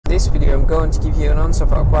this video I'm going to give you an answer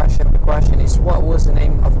for a question. The question is, what was the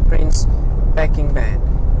name of Prince backing band?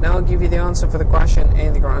 Now I'll give you the answer for the question,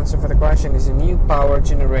 and the answer for the question is the New Power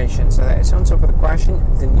Generation. So that is answer for the question,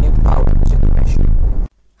 the New Power Generation.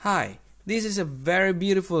 Hi, this is a very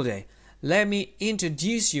beautiful day. Let me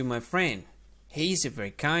introduce you my friend. He is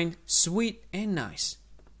very kind, sweet and nice.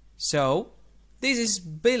 So, this is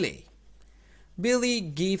Billy. Billy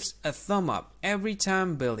gives a thumb up every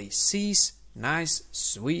time Billy sees nice,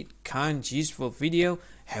 sweet, kind, useful video.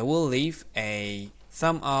 He will leave a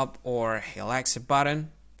thumb up or he likes a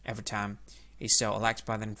button. Every time he saw a like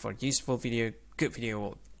button for useful video, good video,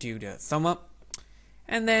 will do the thumb up.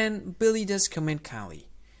 And then Billy does comment kindly.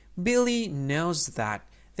 Billy knows that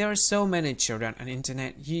there are so many children on the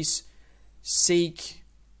internet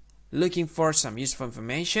looking for some useful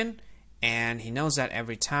information, and he knows that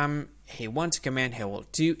every time he wants to comment, he will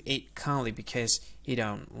do it kindly because he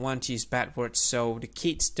don't want to use bad words, so the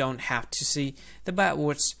kids don't have to see the bad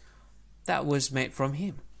words that was made from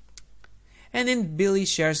him. And then Billy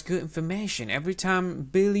shares good information. Every time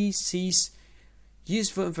Billy sees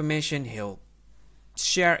useful information, he'll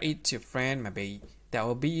share it to a friend, maybe that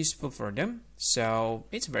will be useful for them. So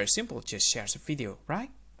it's very simple, just shares a video,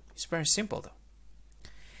 right? It's very simple though.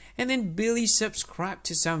 And then Billy subscribed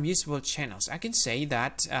to some useful channels. I can say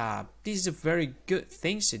that this is a very good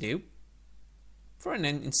thing to do. For an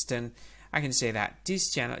instant, I can say that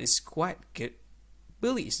this channel is quite good.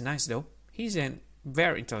 Billy is nice though. He's a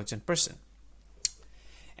very intelligent person.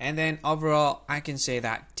 And then overall, I can say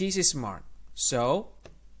that this is smart. So,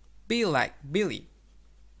 be like Billy.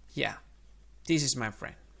 Yeah, this is my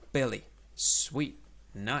friend, Billy. Sweet,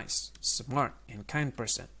 nice, smart, and kind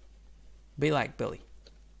person. Be like Billy.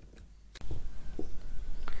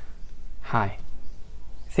 Hi.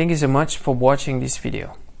 Thank you so much for watching this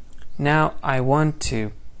video. Now, I want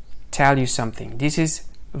to tell you something. This is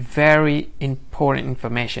very important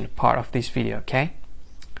information, part of this video, okay?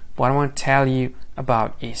 What I want to tell you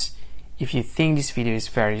about is, if you think this video is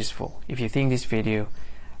very useful, if you think this video,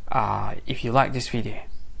 if you like this video,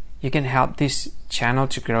 you can help this channel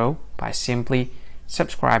to grow by simply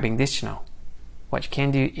subscribing this channel. What you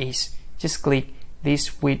can do is just click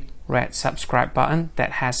this with red subscribe button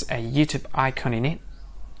that has a YouTube icon in it.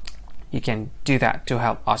 You can do that to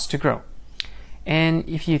help us to grow. And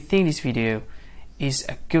if you think this video is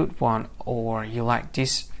a good one, or you like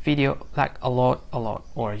this video like a lot,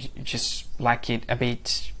 or you just like it a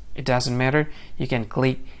bit, it doesn't matter, you can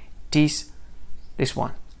click this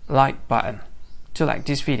one, like button, to like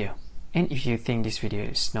this video. And if you think this video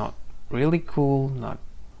is not really cool, not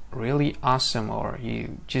really awesome, or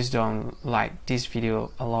you just don't like this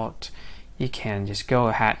video a lot, you can just go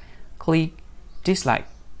ahead, click dislike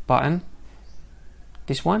button,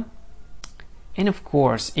 this one. And of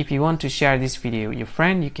course, if you want to share this video with your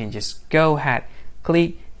friend, you can just go ahead,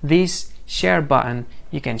 click this share button.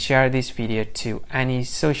 You can share this video to any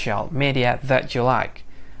social media that you like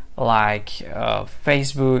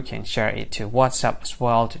Facebook. You can share it to WhatsApp as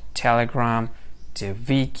well, to Telegram, to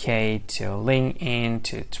VK, to LinkedIn,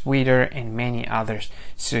 to Twitter, and many other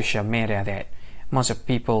social media that most of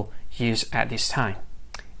people use at this time.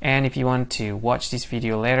 And if you want to watch this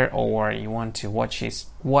video later, or you want to watch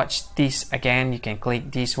this again, you can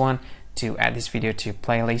click this one to add this video to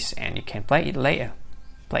playlist, and you can play it later,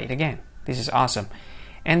 play it again. This is awesome.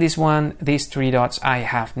 And this one, these three dots, I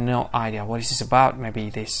have no idea what this is about. Maybe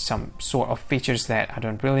there's some sort of features that I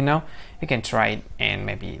don't really know. You can try it, and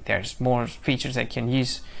maybe there's more features that you can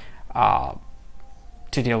use to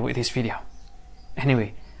deal with this video.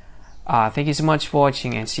 Anyway, thank you so much for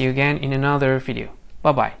watching, and see you again in another video.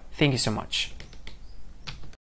 Bye bye. Thank you so much.